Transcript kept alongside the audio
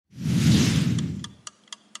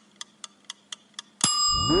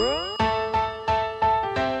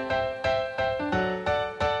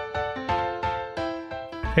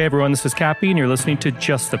Hey everyone, this is Cappy, and you're listening to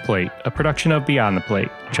Just the Plate, a production of Beyond the Plate.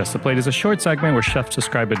 Just the Plate is a short segment where chefs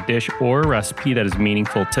describe a dish or a recipe that is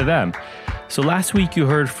meaningful to them. So last week you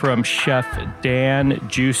heard from Chef Dan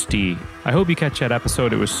Giusti. I hope you catch that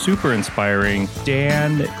episode. It was super inspiring.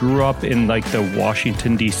 Dan grew up in the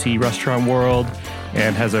Washington, D.C. restaurant world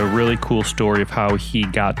and has a really cool story of how he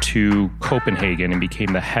got to Copenhagen and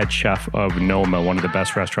became the head chef of Noma, one of the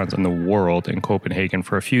best restaurants in the world in Copenhagen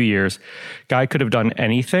for a few years. Guy could have done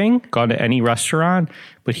anything, gone to any restaurant,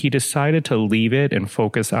 but he decided to leave it and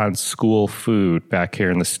focus on school food back here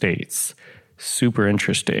in the States. Super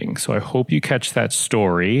interesting. So I hope you catch that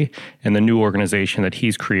story and the new organization that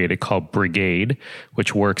he's created called Brigade,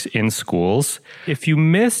 which works in schools. If you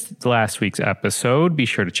missed last week's episode, be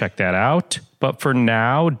sure to check that out. But for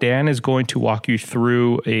now, Dan is going to walk you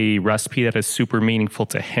through a recipe that is super meaningful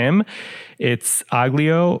to him. It's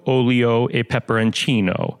aglio, olio e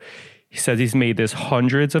peperoncino. He says he's made this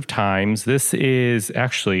hundreds of times. This is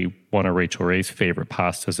actually one of Rachel Ray's favorite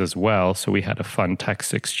pastas as well. So we had a fun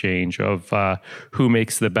text exchange of who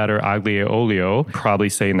makes the better aglio olio. Probably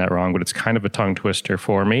saying that wrong, but it's kind of a tongue twister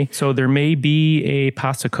for me. So there may be a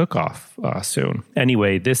pasta cook-off soon.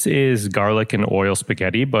 Anyway, this is garlic and oil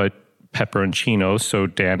spaghetti, but pepperoncino. So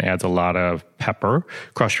Dan adds a lot of pepper,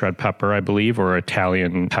 crushed red pepper, I believe, or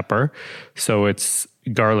Italian pepper. So it's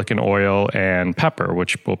garlic and oil and pepper,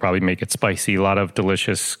 which will probably make it spicy. A lot of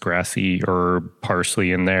delicious grassy herb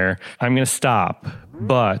parsley in there. I'm going to stop,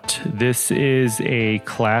 but this is a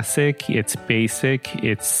classic. It's basic.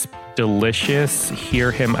 It's delicious.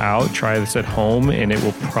 Hear him out. Try this at home, and it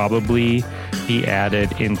will probably be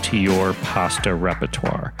added into your pasta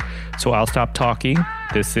repertoire. So I'll stop talking.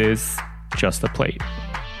 This is Just the Plate.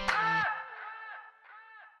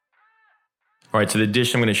 All right, so the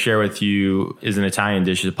dish I'm going to share with you is an Italian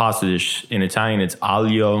dish. It's a pasta dish. In Italian, it's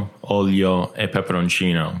aglio, olio, e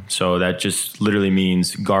peperoncino. So that just literally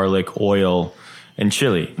means garlic, oil, and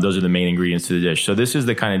chili. Those are the main ingredients to the dish. So this is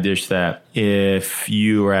the kind of dish that if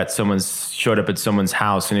you were showed up at someone's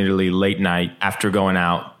house in Italy late night after going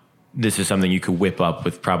out, this is something you could whip up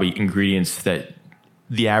with probably ingredients that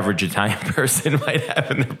the average Italian person might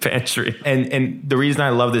have in their pantry. And the reason I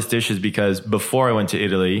love this dish is because before I went to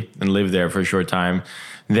Italy and lived there for a short time,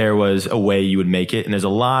 there was a way you would make it. And there's a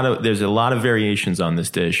lot of variations on this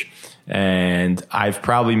dish. And I've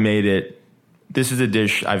probably made it. This is a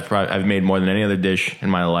dish I've made more than any other dish in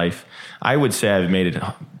my life. I would say I've made it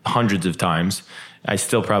hundreds of times. I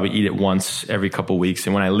still probably eat it once every couple of weeks.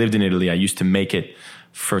 And when I lived in Italy, I used to make it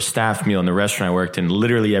for a staff meal in the restaurant I worked in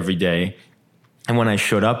literally every day. And when I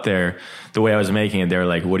showed up there, the way I was making it, they were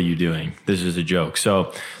like, what are you doing? This is a joke.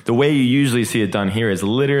 So the way you usually see it done here is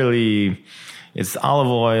literally, it's olive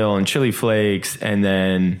oil and chili flakes and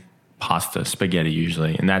then pasta, spaghetti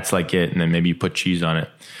usually. And that's like it. And then maybe you put cheese on it.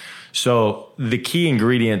 So the key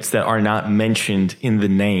ingredients that are not mentioned in the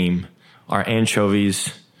name are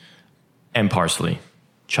anchovies and parsley,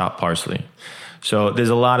 chopped parsley. So there's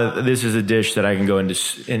this is a dish that I can go into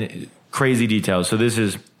in crazy details.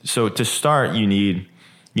 So to start, you need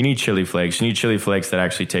chili flakes. You need chili flakes that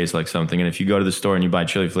actually taste like something. And if you go to the store and you buy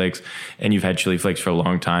chili flakes and you've had chili flakes for a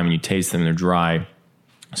long time and you taste them and they're dry,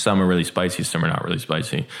 some are really spicy, some are not really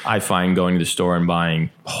spicy. I find going to the store and buying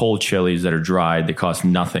whole chilies that are dried, they cost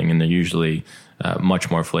nothing and they're usually much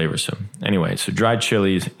more flavorsome. Anyway, so dried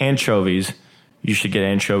chilies, anchovies. You should get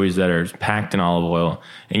anchovies that are packed in olive oil,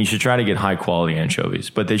 and you should try to get high quality anchovies,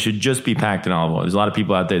 but they should just be packed in olive oil. There's a lot of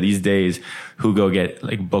people out there these days who go get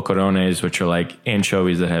like boccherones, which are like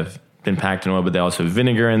anchovies that have been packed in oil, but they also have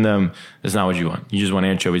vinegar in them. That's not what you want. You just want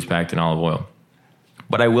anchovies packed in olive oil.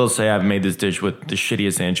 But I will say I've made this dish with the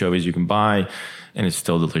shittiest anchovies you can buy, and it's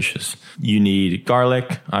still delicious. You need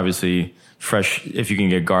garlic, obviously fresh. If you can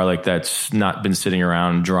get garlic that's not been sitting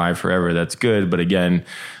around dry forever, that's good. But again,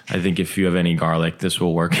 I think if you have any garlic, this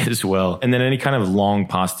will work as well. And then any kind of long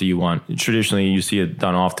pasta you want. Traditionally, you see it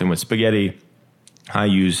done often with spaghetti. I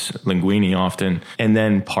use linguine often. And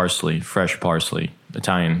then parsley, fresh parsley,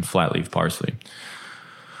 Italian flat leaf parsley.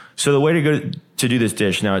 So the way to do this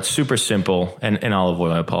dish, now it's super simple, and olive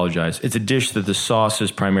oil, I apologize. It's a dish that the sauce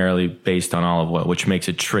is primarily based on olive oil, which makes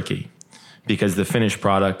it tricky because the finished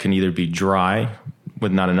product can either be dry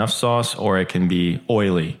with not enough sauce or it can be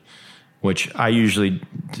oily, which I usually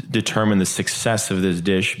determine the success of this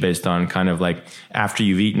dish based on kind of like after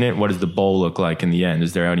you've eaten it, what does the bowl look like in the end?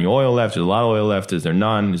 Is there any oil left? Is there a lot of oil left? Is there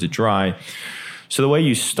none? Is it dry? So the way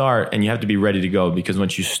you start, and you have to be ready to go because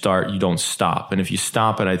once you start, you don't stop. And if you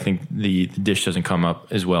stop it, I think the dish doesn't come up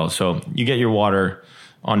as well. So you get your water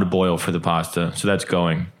on to boil for the pasta. So that's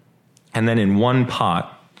going. And then in one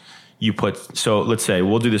pot, you put, so let's say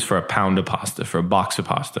we'll do this for a pound of pasta, for a box of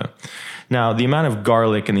pasta. Now, the amount of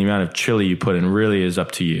garlic and the amount of chili you put in really is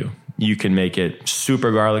up to you. You can make it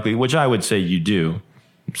super garlicky, which I would say you do.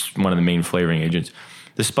 It's one of the main flavoring agents.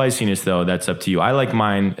 The spiciness, though, that's up to you. I like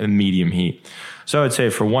mine at medium heat. So I would say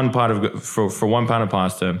for 1 pound of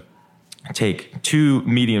pasta, take 2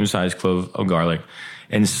 medium-sized cloves of garlic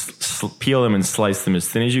and peel them and slice them as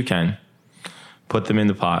thin as you can. Put them in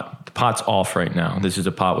the pot. The pot's off right now. This is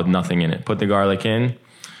a pot with nothing in it. Put the garlic in.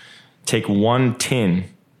 Take 1 tin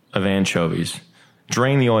of anchovies.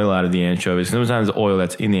 Drain the oil out of the anchovies. Sometimes the oil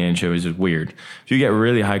that's in the anchovies is weird. If you get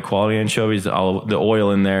really high quality anchovies, the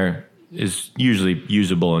oil in there is usually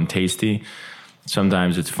usable and tasty.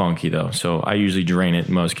 Sometimes it's funky though. So I usually drain it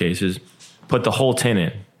in most cases. Put the whole tin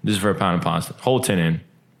in. This is for a pound of pasta. Whole tin in.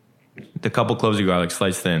 The couple cloves of garlic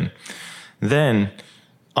sliced thin. Then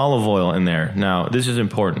olive oil in there. Now, this is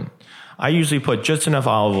important. I usually put just enough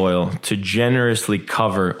olive oil to generously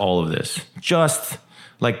cover all of this. Just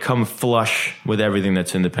like come flush with everything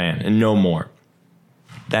that's in the pan and no more.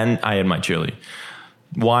 Then I add my chili.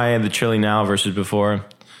 Why the chili now versus before?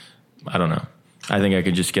 I don't know. I think I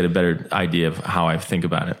could just get a better idea of how I think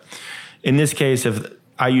about it. In this case, if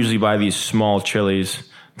I usually buy these small chilies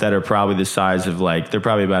that are probably the size of they're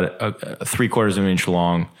probably about a 3/4 of an inch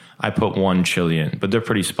long. I put 1 chili in, but they're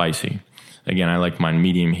pretty spicy. Again, I like mine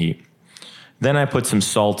medium heat. Then I put some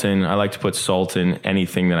salt in. I like to put salt in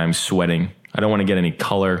anything that I'm sweating. I don't want to get any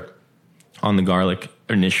color on the garlic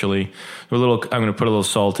initially. I'm going to put a little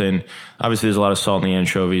salt in. Obviously, there's a lot of salt in the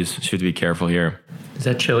anchovies, so you have to be careful here. Is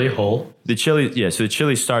that chili whole? The chili, yeah, so the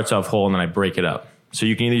chili starts off whole and then I break it up. So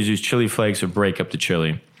you can either use chili flakes or break up the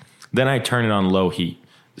chili. Then I turn it on low heat.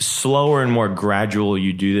 The slower and more gradual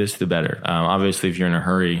you do this, the better. Obviously, if you're in a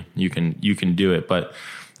hurry, you can do it,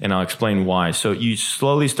 and I'll explain why. So you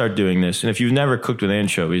slowly start doing this, and if you've never cooked with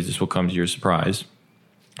anchovies, this will come to your surprise.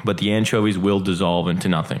 But the anchovies will dissolve into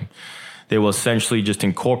nothing. They will essentially just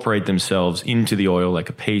incorporate themselves into the oil like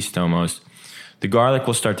a paste almost. The garlic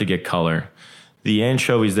will start to get color. The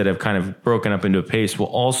anchovies that have kind of broken up into a paste will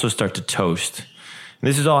also start to toast. And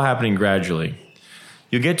this is all happening gradually.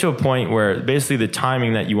 You'll get to a point where basically the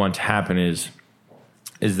timing that you want to happen is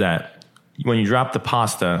that when you drop the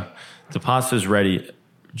pasta is ready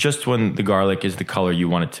just when the garlic is the color you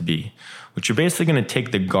want it to be. Which you're basically going to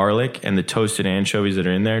take the garlic and the toasted anchovies that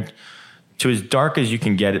are in there to as dark as you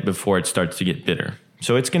can get it before it starts to get bitter.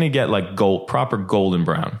 So it's going to get like proper golden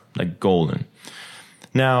brown, like golden.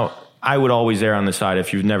 Now, I would always err on the side,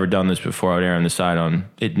 if you've never done this before, I would err on the side on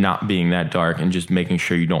it not being that dark and just making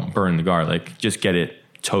sure you don't burn the garlic. Just get it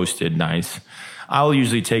toasted nice. I'll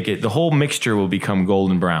usually take it, the whole mixture will become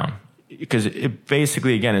golden brown because it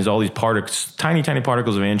basically, again, is all these particles, tiny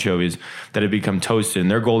particles of anchovies that have become toasted,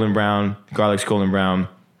 and they're golden brown, garlic's golden brown,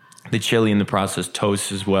 the chili in the process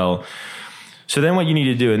toasts as well. So then what you need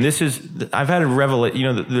to do, and this is, I've had a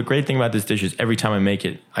revelation, the great thing about this dish is every time I make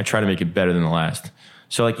it, I try to make it better than the last.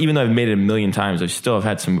 So like, even though I've made it a million times, I still have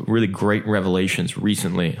had some really great revelations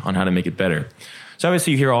recently on how to make it better. So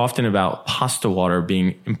obviously you hear often about pasta water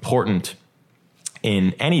being important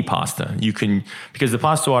in any pasta. Because the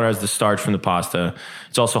pasta water has the starch from the pasta,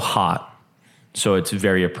 it's also hot. So it's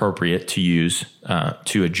very appropriate to use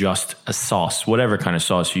to adjust a sauce, whatever kind of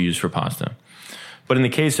sauce you use for pasta. But in the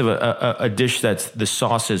case of a dish that's the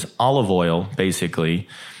sauce is olive oil, basically,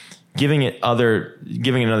 giving it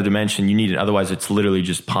another dimension, you need it. Otherwise, it's literally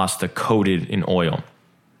just pasta coated in oil.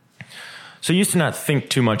 So I used to not think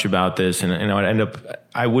too much about this, and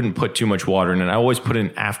I wouldn't put too much water in it. I always put it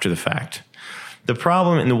in after the fact. The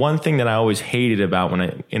problem, and the one thing that I always hated about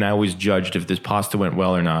I always judged if this pasta went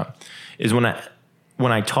well or not, is when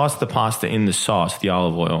I tossed the pasta in the sauce, the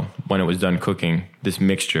olive oil, when it was done cooking, this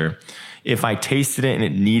mixture, if I tasted it and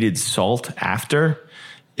it needed salt after,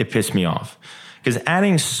 it pissed me off. Because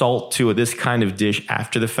adding salt to this kind of dish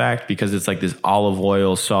after the fact, because it's like this olive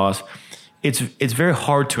oil sauce, it's very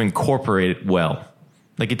hard to incorporate it well.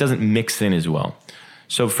 Like it doesn't mix in as well.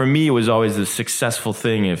 So for me, it was always a successful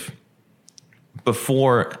thing if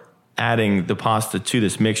before adding the pasta to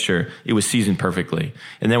this mixture, it was seasoned perfectly.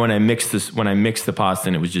 And then when I mixed the pasta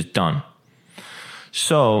in, it was just done.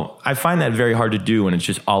 So I find that very hard to do when it's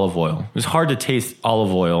just olive oil. It's hard to taste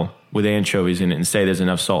olive oil with anchovies in it and say there's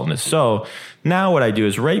enough salt in this. So now what I do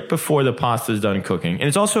is right before the pasta is done cooking, and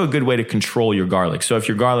it's also a good way to control your garlic. So if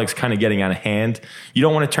your garlic's kind of getting out of hand, you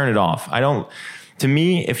don't want to turn it off. To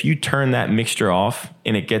me, if you turn that mixture off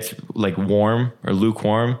and it gets like warm or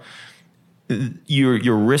lukewarm,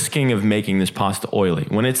 you're risking of making this pasta oily.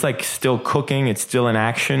 When it's like still cooking, it's still in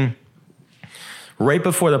action, right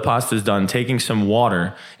before the pasta is done, taking some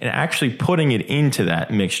water and actually putting it into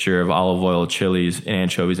that mixture of olive oil, chilies, and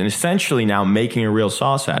anchovies, and essentially now making a real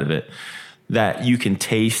sauce out of it that you can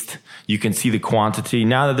taste, you can see the quantity.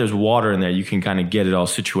 Now that there's water in there, you can kind of get it all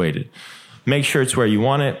situated. Make sure it's where you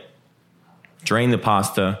want it. Drain the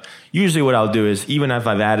pasta. Usually what I'll do is, even if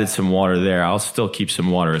I've added some water there, I'll still keep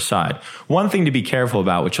some water aside. One thing to be careful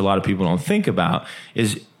about, which a lot of people don't think about,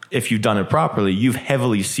 is if you've done it properly, you've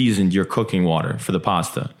heavily seasoned your cooking water for the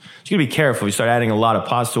pasta. So you gotta be careful. You start adding a lot of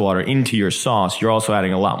pasta water into your sauce, you're also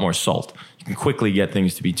adding a lot more salt. You can quickly get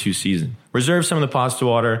things to be too seasoned. Reserve some of the pasta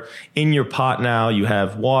water. In your pot now, you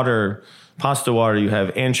have water, pasta water, you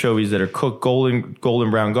have anchovies that are cooked,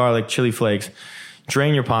 golden brown garlic, chili flakes.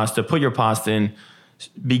 Drain your pasta, put your pasta in,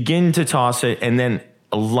 begin to toss it, and then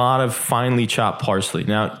a lot of finely chopped parsley.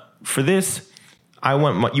 Now, for this,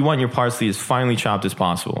 you want your parsley as finely chopped as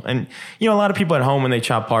possible. And a lot of people at home, when they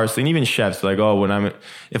chop parsley, and even chefs, like, oh,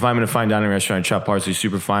 if I'm in a fine dining restaurant, I chop parsley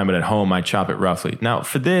super fine, but at home I chop it roughly. Now,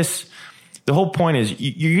 for this, the whole point is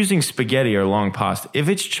you're using spaghetti or long pasta. If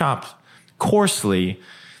it's chopped coarsely,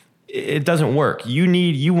 it doesn't work.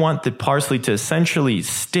 You want the parsley to essentially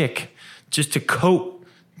stick, just to coat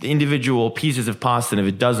the individual pieces of pasta, and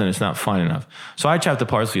if it doesn't, it's not fine enough. So I chop the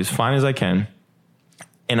parsley as fine as I can,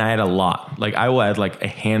 and I add a lot. Like, I will add like a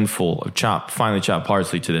handful of finely chopped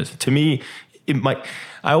parsley to this. To me,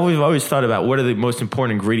 I always thought about what are the most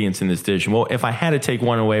important ingredients in this dish. Well, if I had to take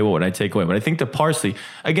one away, what would I take away? But I think the parsley,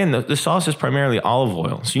 again, the sauce is primarily olive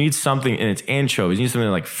oil. So you need something, and it's anchovies. You need something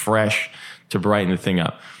like fresh to brighten the thing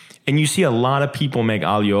up. And you see a lot of people make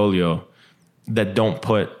aglio olio that don't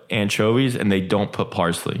put anchovies and they don't put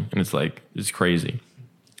parsley. And it's crazy.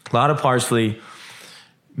 A lot of parsley,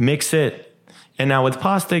 mix it. And now with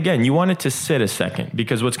pasta, again, you want it to sit a second,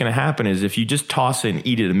 because what's going to happen is if you just toss it and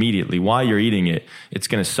eat it immediately, while you're eating it, it's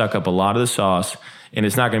going to suck up a lot of the sauce, and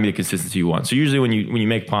it's not going to be the consistency you want. So usually when you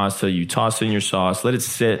make pasta, you toss it in your sauce, let it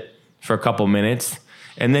sit for a couple minutes,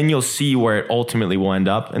 and then you'll see where it ultimately will end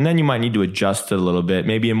up. And then you might need to adjust it a little bit,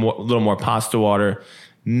 maybe a little more pasta water,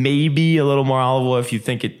 maybe a little more olive oil if you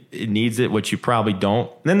think it needs it, which you probably don't.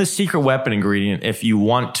 And then the secret weapon ingredient, if you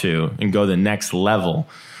want to and go the next level,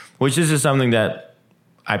 which this is something that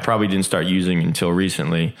I probably didn't start using until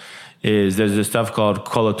recently, is there's this stuff called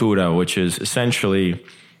colatura, which is essentially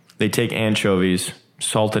they take anchovies,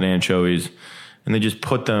 salted anchovies, and they just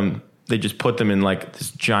put them in like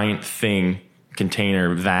this giant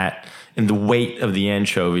container, vat, and the weight of the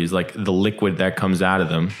anchovies, like the liquid that comes out of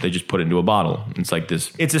them, they just put it into a bottle. It's like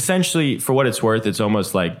this. It's essentially, for what it's worth, it's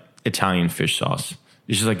almost like Italian fish sauce.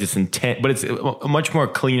 It's just like this intense, but it's much more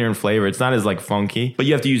cleaner in flavor. It's not as like funky, but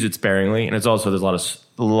you have to use it sparingly. And it's also, there's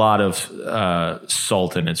a lot of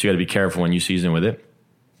salt in it. So you got to be careful when you season with it.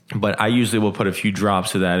 But I usually will put a few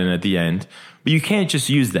drops of that in at the end. But you can't just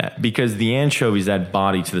use that, because the anchovies add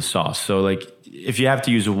body to the sauce. So like, if you have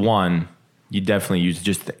to use one, you definitely use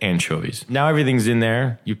just the anchovies. Now everything's in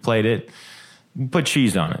there. You plate it. Put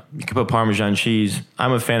cheese on it. You can put Parmesan cheese.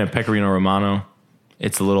 I'm a fan of Pecorino Romano.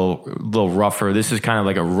 It's a little rougher. This is kind of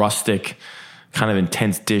like a rustic, kind of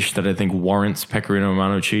intense dish that I think warrants Pecorino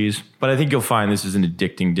Romano cheese. But I think you'll find this is an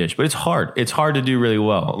addicting dish. But it's hard. It's hard to do really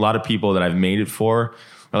well. A lot of people that I've made it for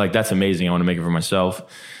are like, that's amazing, I want to make it for myself.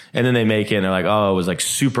 And then they make it and they're like, oh, it was like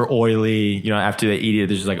super oily. After they eat it,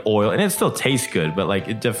 there's just like oil. And it still tastes good, but like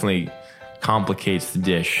it definitely complicates the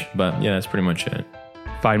dish. But yeah, that's pretty much it.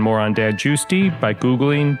 Find more on Dan Giusti by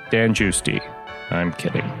Googling Dan Giusti. I'm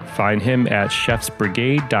kidding. Find him at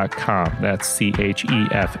chefsbrigade.com. That's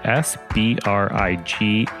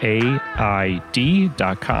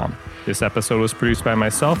CHEFSBRIGAID.com. This episode was produced by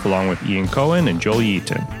myself, along with Ian Cohen and Joel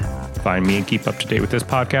Yeaton. Find me and keep up to date with this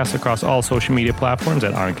podcast across all social media platforms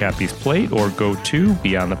at On Cappy's Plate, or go to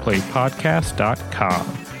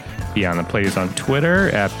BeyondThePlatePodcast.com. Beyond the Plate is on Twitter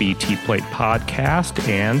at BTPlatePodcast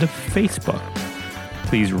and Facebook.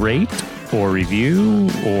 Please rate or review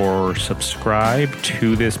or subscribe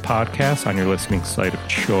to this podcast on your listening site of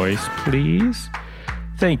choice, please.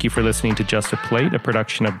 Thank you for listening to Just a Plate, a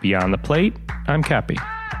production of Beyond the Plate. I'm Cappy.